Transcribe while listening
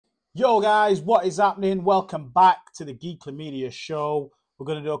Yo guys, what is happening? Welcome back to the Geekly Media Show. We're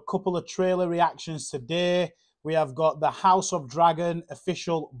going to do a couple of trailer reactions today. We have got the House of Dragon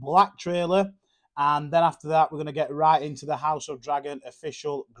official black trailer, and then after that we're going to get right into the House of Dragon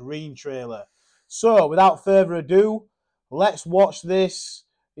official green trailer. So without further ado, let's watch this.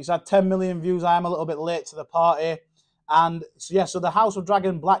 It's had 10 million views. I am a little bit late to the party. And so the House of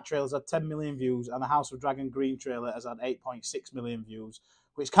Dragon black trailer has had 10 million views, and the House of Dragon green trailer has had 8.6 million views,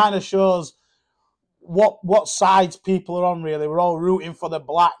 which kind of shows what sides people are on. Really, we're all rooting for the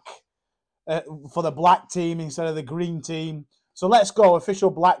black team instead of the green team. So let's go, official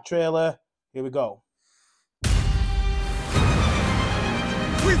black trailer. Here we go. We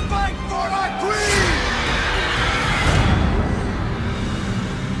fight for our queen!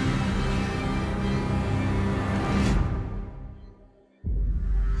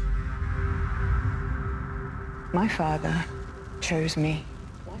 My father chose me,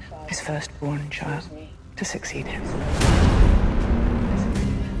 his firstborn child, to succeed him.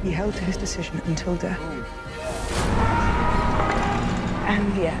 He held to his decision until death.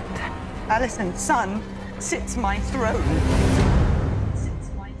 And yet, Alicent's son sits my throne.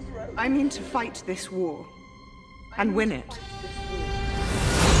 I mean to fight this war and win it.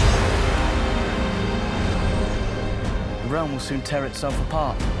 The realm will soon tear itself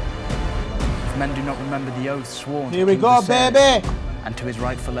apart. If men do not remember the oath sworn Here to we King go, Viserys baby! and to his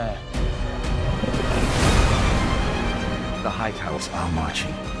rightful heir. The High Towers are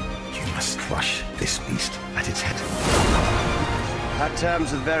marching. You must crush this beast at its head. Our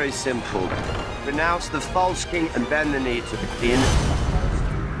terms are very simple. Renounce the false king and bend the knee to the king,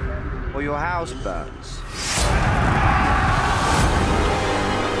 or your house burns.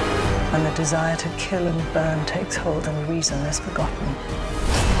 When the desire to kill and burn takes hold and reason is forgotten,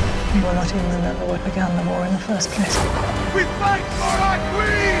 you will not even remember what began the war in the first place. We fight for our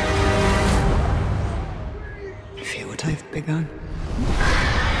queen! Feel what I've begun.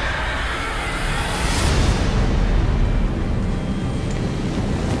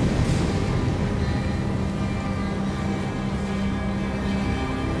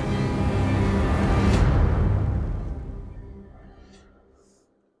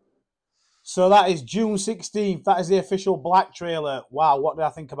 So that is June 16th. That is the official black trailer. Wow, what did I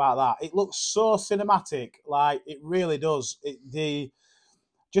think about that? It looks so cinematic. Like, it really does.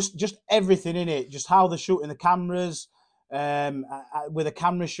 Just everything in it. Just how they're shooting the cameras, with the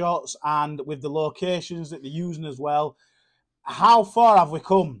camera shots and with the locations that they're using as well. How far have we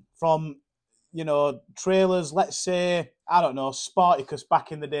come from, trailers, let's say, I don't know, Spartacus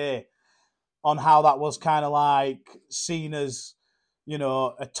back in the day, on how that was kind of like seen as,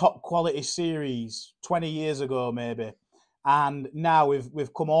 a top quality series 20 years ago, maybe. And now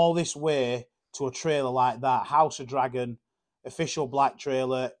we've come all this way to a trailer like that. House of Dragon, official black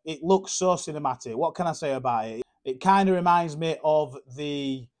trailer. It looks so cinematic. What can I say about it? It kind of reminds me of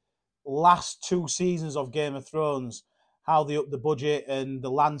the last two seasons of Game of Thrones, how they upped the budget and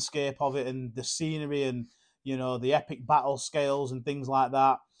the landscape of it and the scenery and, the epic battle scales and things like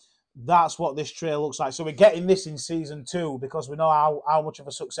that. That's what this trailer looks like. So we're getting this in season 2 because we know how much of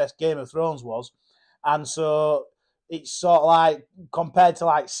a success Game of Thrones was. And so it's sort of like, compared to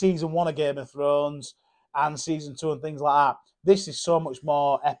like season 1 of Game of Thrones and season 2 and things like that, this is so much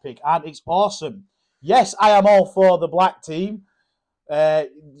more epic and it's awesome. Yes, I am all for the black team.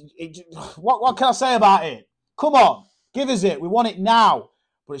 What can I say about it? Come on, give us it. We want it now.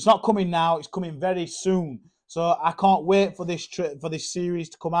 But it's not coming now. It's coming very soon. So I can't wait for this series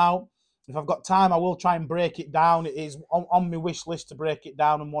to come out. If I've got time, I will try and break it down. It is on my wish list to break it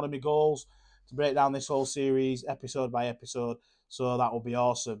down, and one of my goals to break down this whole series episode by episode. So that will be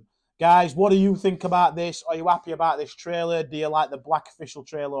awesome. Guys, what do you think about this? Are you happy about this trailer? Do you like the black official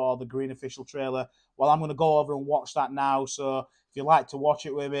trailer or the green official trailer? Well, I'm going to go over and watch that now. So if you'd like to watch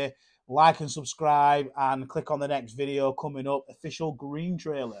it with me, like and subscribe and click on the next video coming up. Official green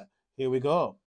trailer. Here we go.